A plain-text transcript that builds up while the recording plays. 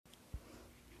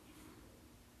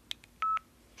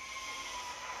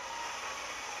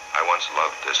once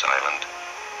loved this island.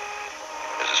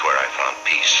 This is where I found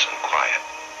peace and quiet.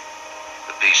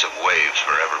 The peace of waves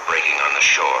forever breaking on the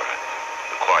shore.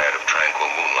 The quiet of tranquil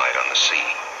moonlight on the sea.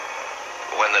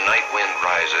 But when the night wind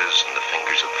rises and the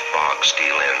fingers of fog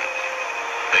steal in,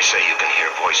 they say you can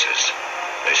hear voices.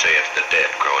 They say it's the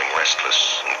dead growing restless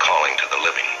and calling to the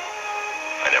living.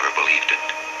 I never believed it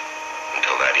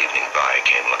until that evening Vi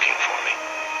came looking for me.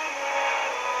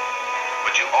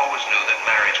 But you always knew that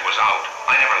marriage was out.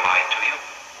 I never lied to you.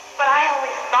 But I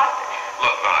always thought that...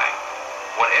 Look, Vi,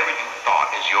 whatever you thought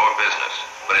is your business.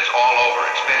 But it's all over.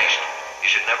 It's finished. You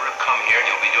should never have come here, and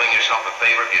you'll be doing yourself a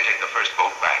favor if you take the first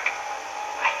boat back.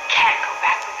 I can't go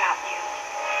back without you.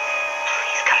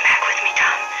 Please come back with me,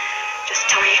 Tom. Just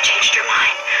tell me you changed your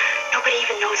mind. Nobody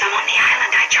even knows I'm on the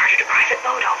island. I chartered a private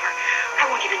boat over. I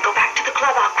won't even go back to the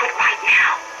club. I'll quit right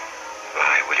now.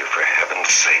 Vi, will you for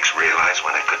heaven's sakes realize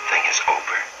when a good thing is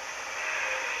over?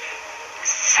 A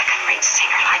second-rate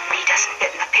singer like me doesn't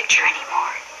fit in the picture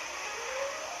anymore.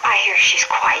 I hear she's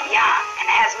quite young and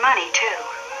has money, too.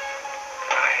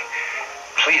 Vi,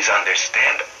 please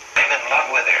understand. I'm in love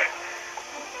with her.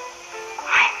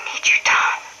 I need you,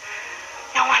 Tom.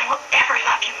 No one will ever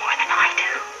love you more than I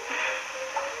do.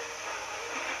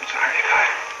 Sorry, Vi.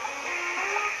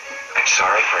 I'm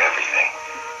sorry for everything.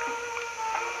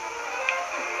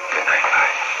 Good night, Vi.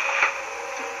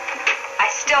 I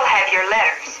still have your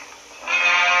letters.